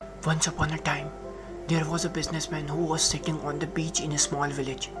Once upon a time, there was a businessman who was sitting on the beach in a small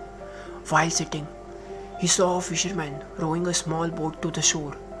village. While sitting, he saw a fisherman rowing a small boat to the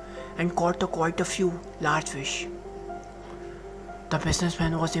shore and caught quite a few large fish. The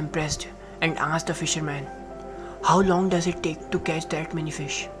businessman was impressed and asked the fisherman, "How long does it take to catch that many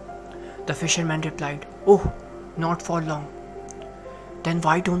fish?" The fisherman replied, "Oh, not for long." "Then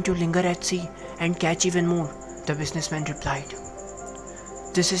why don't you linger at sea and catch even more?" The businessman replied.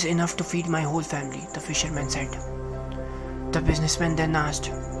 "This is enough to feed my whole family," the fisherman said. The businessman then asked,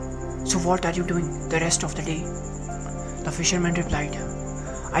 "So what are you doing the rest of the day?" The fisherman replied,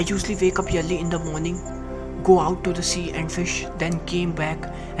 "I usually wake up early in the morning, go out to the sea and fish, then came back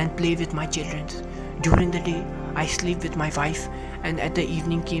and play with my children. During the day, I sleep with my wife, and at the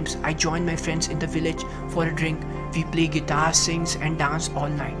evening comes, I join my friends in the village for a drink. We play guitar, sings and dance all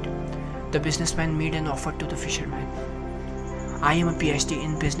night." The businessman made an offer to the fisherman. "I am a PhD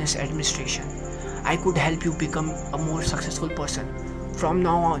in business administration. I could help you become a more successful person. From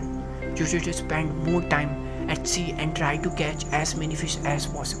now on, you should spend more time at sea and try to catch as many fish as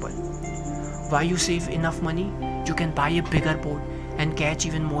possible. While you save enough money, you can buy a bigger boat and catch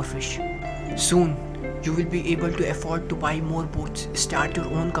even more fish. Soon, you will be able to afford to buy more boats, start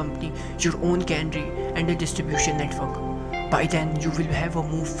your own company, your own cannery and a distribution network. By then, you will have a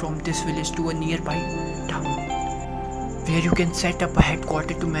move from this village to a nearby town, where you can set up a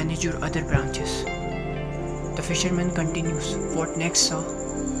headquarters to manage your other branches." The fisherman continues, "What next, sir?"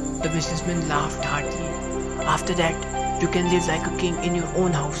 The businessman laughed heartily. "After that, you can live like a king in your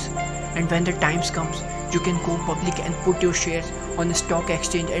own house, and when the times comes, you can go public and put your shares on a stock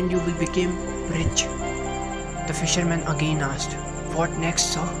exchange and you will become rich." The fisherman again asked, "What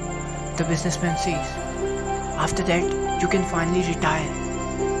next, sir?" The businessman says, "After that, you can finally retire.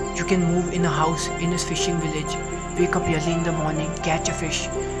 You can move in a house in a fishing village, wake up early in the morning, catch a fish,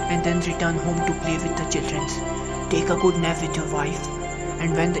 and then return home to play with the children. Take a good nap with your wife,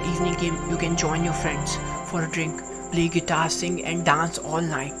 and when the evening came, you can join your friends for a drink, play guitar, sing and dance all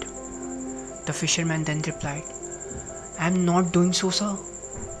night." The fisherman then replied, "I am not doing so, sir.